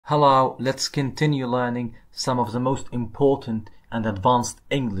Hello, let's continue learning some of the most important and advanced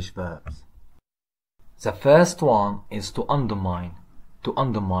English verbs. The first one is to undermine. To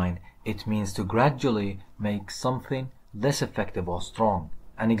undermine, it means to gradually make something less effective or strong.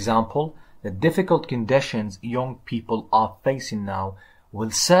 An example, the difficult conditions young people are facing now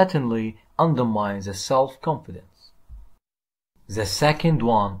will certainly undermine their self-confidence. The second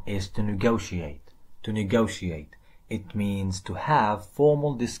one is to negotiate. To negotiate, it means to have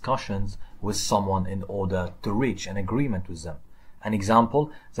formal discussions with someone in order to reach an agreement with them. An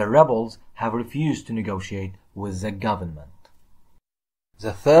example, the rebels have refused to negotiate with the government.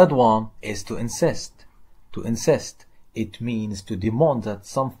 The third one is to insist. To insist, it means to demand that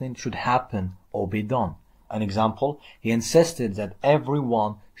something should happen or be done. An example, he insisted that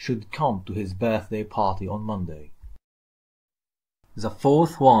everyone should come to his birthday party on Monday. The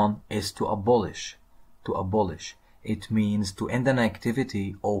fourth one is to abolish. To abolish, it means to end an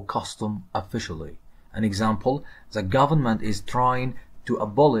activity or custom officially. An example, the government is trying to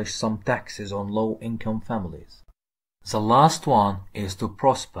abolish some taxes on low-income families. The last one is to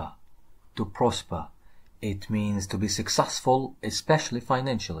prosper. To prosper, it means to be successful, especially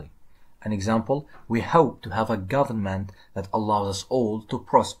financially. An example, we hope to have a government that allows us all to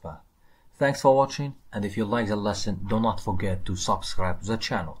prosper. Thanks for watching, and if you like the lesson, do not forget to subscribe to the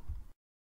channel.